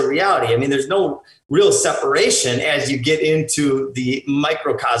that is a reality. I mean, there's no real separation as you get into the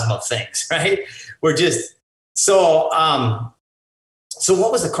microcosm of things, right? We're just so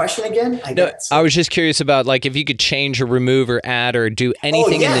what was the question again? I was just curious about, like, if you could change or remove or add or do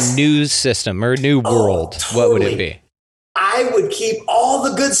anything in the news system or new world, totally. What would it be? I would keep all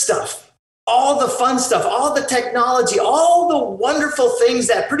the good stuff, all the fun stuff, all the technology, all the wonderful things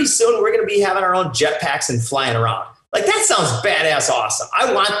that pretty soon we're going to be having our own jetpacks and flying around. Like, that sounds badass awesome.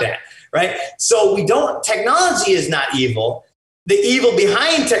 I want that, right? So technology is not evil. The evil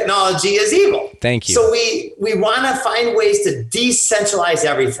behind technology is evil. Thank you. So we want to find ways to decentralize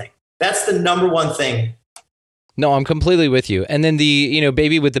everything. That's the number one thing. No, I'm completely with you. And then the,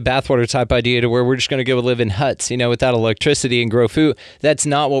 baby with the bathwater type idea to where we're just going to go live in huts, without electricity and grow food. That's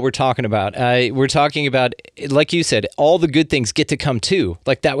not what we're talking about. We're talking about, like you said, all the good things get to come too.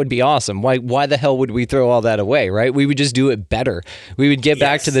 Like, that would be awesome. Why the hell would we throw all that away, right? We would just do it better. We would get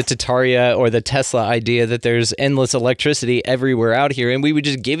back to the Tataria or the Tesla idea that there's endless electricity everywhere out here, and we would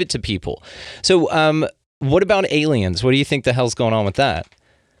just give it to people. So what about aliens? What do you think the hell's going on with that?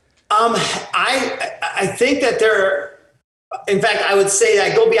 I think that in fact, I would say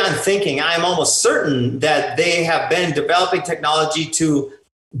I go beyond thinking. I'm almost certain that they have been developing technology to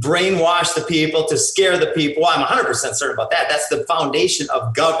brainwash the people, to scare the people. I'm 100% certain about that. That's the foundation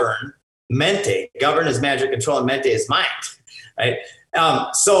of govern, mente. Govern is magic, control, and mente is mind, right?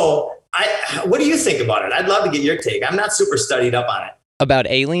 So what do you think about it? I'd love to get your take. I'm not super studied up on it. About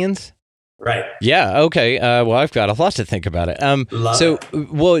aliens? Right. Yeah. Okay. Well, I've got a lot to think about it. So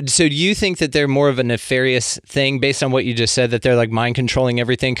do you think that they're more of a nefarious thing based on what you just said, that they're like mind controlling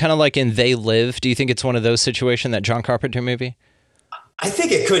everything, kind of like in They Live? Do you think it's one of those situations, that John Carpenter movie? I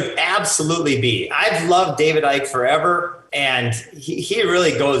think it could absolutely be. I've loved David Icke forever, and he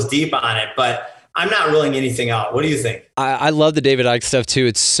really goes deep on it, but I'm not ruling anything out. What do you think? I love the David Icke stuff too.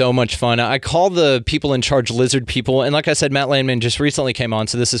 It's so much fun. I call the people in charge lizard people. And like I said, Matt Landman just recently came on,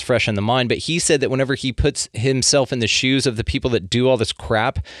 so this is fresh in the mind. But he said that whenever he puts himself in the shoes of the people that do all this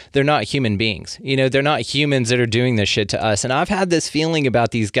crap, they're not human beings. They're not humans that are doing this shit to us. And I've had this feeling about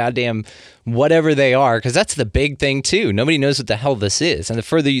these goddamn whatever they are, because that's the big thing too. Nobody knows what the hell this is. And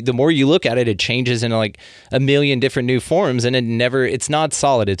the more you look at it, it changes into like a million different new forms. And it's not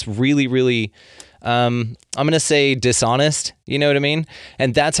solid. It's really, really... I'm going to say dishonest, you know what I mean?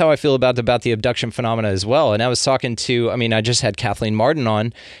 And that's how I feel about the abduction phenomena as well. And I was talking to, I just had Kathleen Martin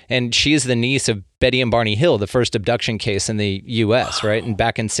on, and she is the niece of Betty and Barney Hill, the first abduction case in the U.S., right? And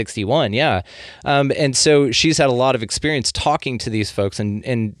back in 1961, yeah. And so she's had a lot of experience talking to these folks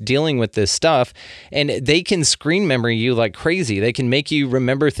and dealing with this stuff. And they can screen memory you like crazy. They can make you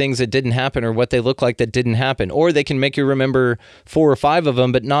remember things that didn't happen or what they look like that didn't happen. Or they can make you remember 4 or 5 of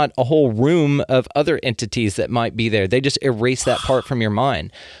them, but not a whole room of other entities that might be there. They just erase that part from your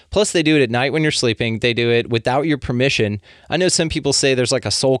mind. Plus, they do it at night when you're sleeping. They do it without your permission. I know some people say there's like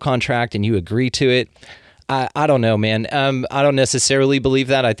a soul contract and you agree to it. I don't know, man. I don't necessarily believe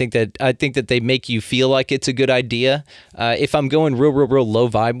that. I think that they make you feel like it's a good idea. If I'm going real low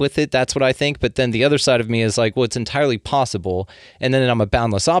vibe with it, that's what I think. But then the other side of me is like, well, it's entirely possible. And then I'm a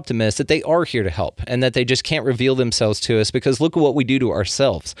boundless optimist that they are here to help and that they just can't reveal themselves to us, because look at what we do to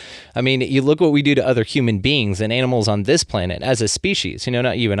ourselves. I mean, you look what we do to other human beings and animals on this planet as a species,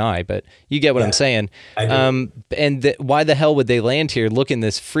 not you and I, but you get what I'm saying. I do. Why the hell would they land here looking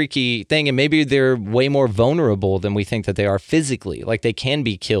this freaky thing? And maybe they're way more vulnerable than we think that they are physically. Like they can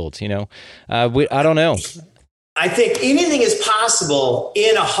be killed, you know? I don't know. I think anything is possible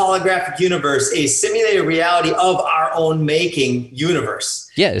in a holographic universe, a simulated reality of our own making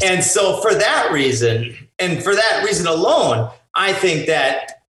universe. Yes. And so for that reason, and for that reason alone, I think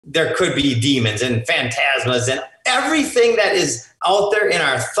that there could be demons and phantasmas and everything that is out there in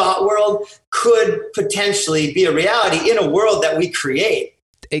our thought world could potentially be a reality in a world that we create.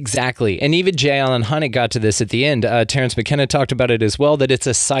 Exactly. And even J. Allen Hynek got to this at the end. Terence McKenna talked about it as well, that it's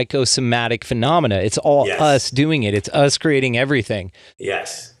a psychosomatic phenomena. It's all us doing it. It's us creating everything.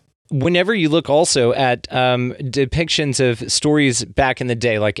 Yes. Whenever you look also at depictions of stories back in the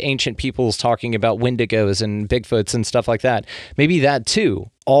day, like ancient peoples talking about Wendigos and Bigfoots and stuff like that, maybe that too,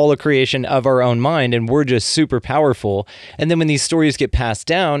 all a creation of our own mind, and we're just super powerful. And then when these stories get passed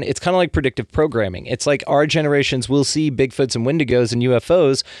down, it's kind of like predictive programming. It's like our generations will see Bigfoots and Wendigos and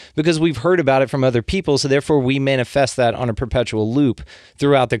UFOs because we've heard about it from other people, so therefore we manifest that on a perpetual loop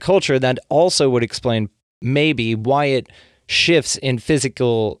throughout the culture. That also would explain maybe why it shifts in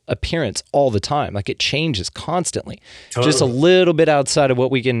physical appearance all the time. Like it changes constantly. Just a little bit outside of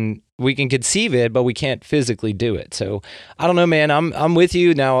what we can conceive it, but we can't physically do it. So I don't know, man. I'm with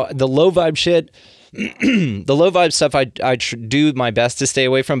you. Now the low vibe shit, the low vibe stuff I do my best to stay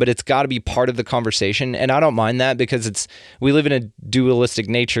away from, but it's got to be part of the conversation. And I don't mind that because we live in a dualistic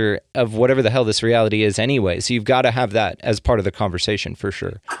nature of whatever the hell this reality is anyway. So you've got to have that as part of the conversation for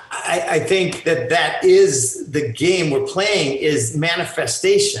sure. I think that is the game we're playing, is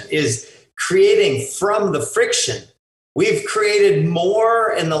manifestation, is creating from the friction. We've created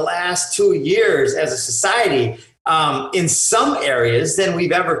more in the last 2 years as a society in some areas than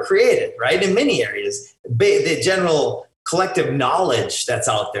we've ever created, right? In many areas, the general collective knowledge that's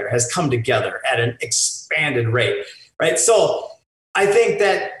out there has come together at an expanded rate, right? So I think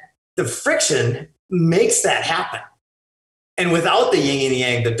that the friction makes that happen. And without the yin and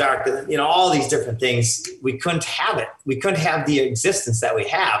yang, the dark, all these different things, we couldn't have it. We couldn't have the existence that we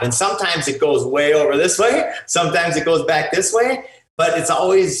have. And sometimes it goes way over this way. Sometimes it goes back this way, but it's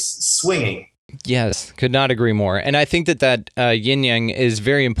always swinging. Yes, could not agree more. And I think that yin yang is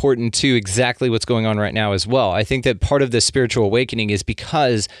very important to exactly what's going on right now as well. I think that part of this spiritual awakening is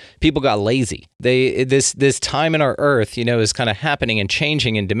because people got lazy. This time in our earth, is kind of happening and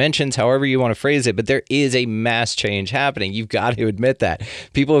changing in dimensions, however you want to phrase it, but there is a mass change happening. You've got to admit that.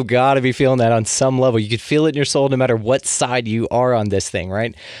 People have got to be feeling that on some level. You could feel it in your soul no matter what side you are on this thing,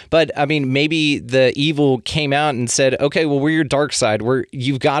 right? But I mean, maybe the evil came out and said, okay, well, we're your dark side.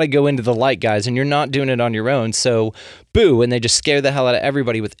 You've got to go into the light, guys, and you're not doing it on your own. So boo, and they just scare the hell out of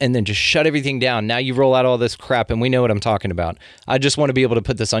everybody and then just shut everything down. Now you roll out all this crap and we know what I'm talking about. I just want to be able to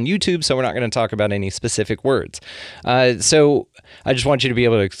put this on YouTube, so we're not going to talk about any specific words. So I just want you to be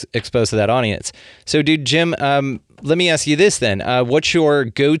able to expose to that audience. So dude, Jim, let me ask you this then. What's your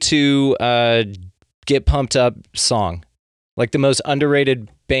go-to get pumped up song? Like the most underrated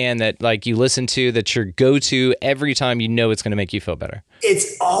band that like you listen to, that's your go-to every time it's going to make you feel better?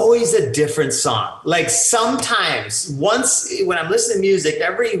 It's always a different song. Like sometimes when I'm listening to music,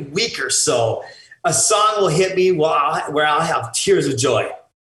 every week or so, a song will hit me where I'll have tears of joy.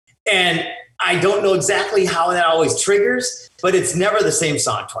 And I don't know exactly how that always triggers, but it's never the same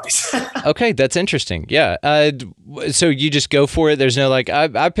song twice. Okay, that's interesting. Yeah. So you just go for it. There's no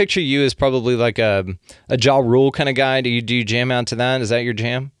I picture you as probably like a Ja Rule kind of guy. Do you jam out to that? Is that your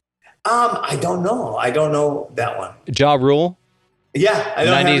jam? I don't know. I don't know that one. Ja Rule? Yeah, I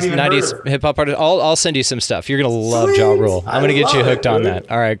don't 90s hip hop artist. I'll send you some stuff. You're gonna love Ja Rule. I'm gonna get you hooked on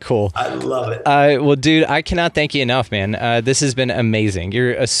that. All right, cool. I love it. Well, dude, I cannot thank you enough, man. This has been amazing.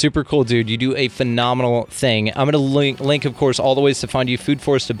 You're a super cool dude. You do a phenomenal thing. I'm gonna link, of course, all the ways to find you, Food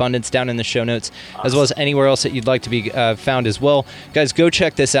Forest Abundance, down in the show notes, as well as anywhere else that you'd like to be found as well. Guys, go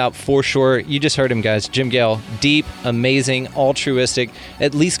check this out for sure. You just heard him, guys. Jim Gale, deep, amazing, altruistic.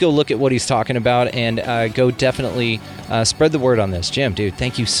 At least go look at what he's talking about and go definitely spread the word on this. Jim, dude,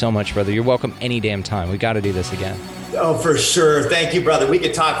 thank you so much, brother. You're welcome any damn time. We got to do this again. Oh, for sure. Thank you, brother. We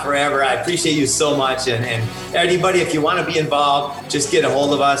could talk forever. I appreciate you so much. And anybody, if you want to be involved, just get a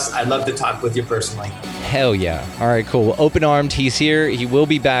hold of us. I'd love to talk with you personally. Hell yeah. All right, cool. Well, open-armed. He's here. He will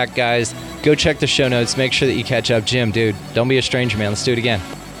be back, guys. Go check the show notes. Make sure that you catch up. Jim, dude, don't be a stranger, man. Let's do it again.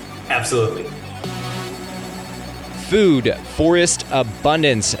 Absolutely.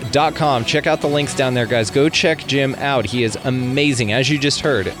 foodforestabundance.com. Check out the links down there, guys. Go check Jim out. He is amazing, as you just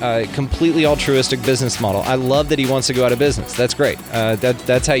heard. Completely altruistic business model. I love that he wants to go out of business. That's great.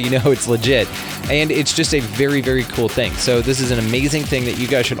 That's how you know it's legit. And it's just a very, very cool thing. So this is an amazing thing that you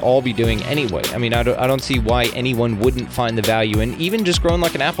guys should all be doing anyway. I mean, I don't see why anyone wouldn't find the value in even just growing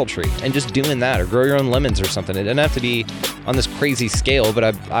like an apple tree and just doing that, or grow your own lemons or something. It doesn't have to be on this crazy scale, but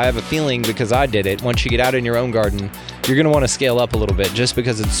I have a feeling, because I did it, once you get out in your own garden, you're going to want to scale up a little bit, just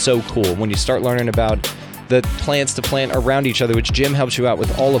because it's so cool when you start learning about the plants to plant around each other, which Jim helps you out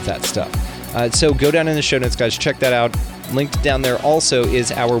with all of that stuff. So go down in the show notes, guys. Check that out. Linked down there also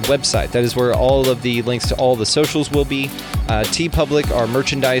is our website. That is where all of the links to all the socials will be. TeePublic, our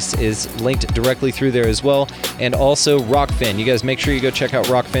merchandise, is linked directly through there as well. And also Rockfin. You guys make sure you go check out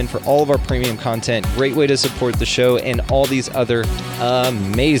Rockfin for all of our premium content. Great way to support the show and all these other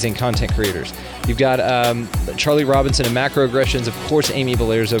amazing content creators. You've got Charlie Robinson and Macroaggressions. Of course, Amy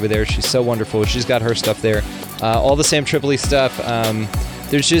Valera's over there. She's so wonderful. She's got her stuff there. All the Sam Tripoli stuff.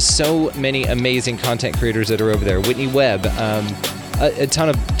 There's just so many amazing content creators that are over there. Whitney Webb, a ton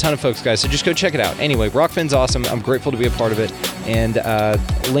of folks, guys. So just go check it out. Anyway, Rockfin's awesome. I'm grateful to be a part of it. And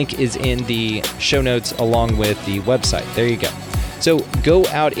link is in the show notes along with the website. There you go. So go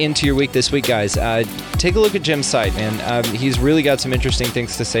out into your week this week, guys. Take a look at Jim's site, man. He's really got some interesting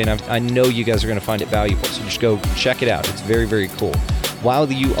things to say, and I know you guys are going to find it valuable. So just go check it out. It's very, very cool. While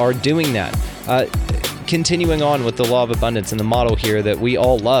you are doing that, continuing on with the law of abundance and the model here that we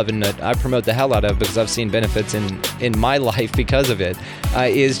all love and that I promote the hell out of because I've seen benefits in my life because of it,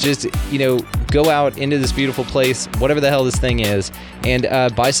 is just, go out into this beautiful place, whatever the hell this thing is, and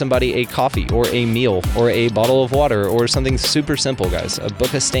buy somebody a coffee or a meal or a bottle of water or something super simple, guys. A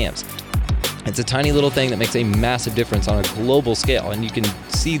book of stamps. It's a tiny little thing that makes a massive difference on a global scale, and you can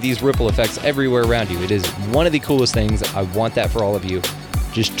see these ripple effects everywhere around you. It is one of the coolest things. I want that for all of you.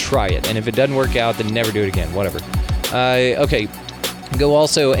 Just try it. And if it doesn't work out, then never do it again. Whatever. Okay. Go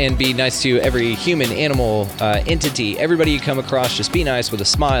also and be nice to every human, animal, entity, everybody you come across. Just be nice with a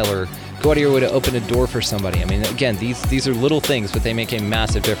smile, or go out of your way to open a door for somebody. I mean, again, these are little things, but they make a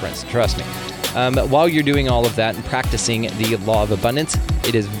massive difference. Trust me. While you're doing all of that and practicing the law of abundance,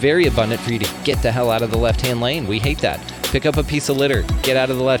 it is very abundant for you to get the hell out of the left-hand lane. We hate that. Pick up a piece of litter. Get out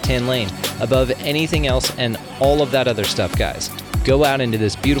of the left-hand lane. Above anything else and all of that other stuff, guys. Go out into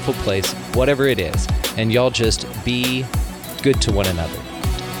this beautiful place, whatever it is, and y'all just be good to one another.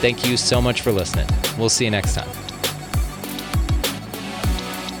 Thank you so much for listening. We'll see you next time.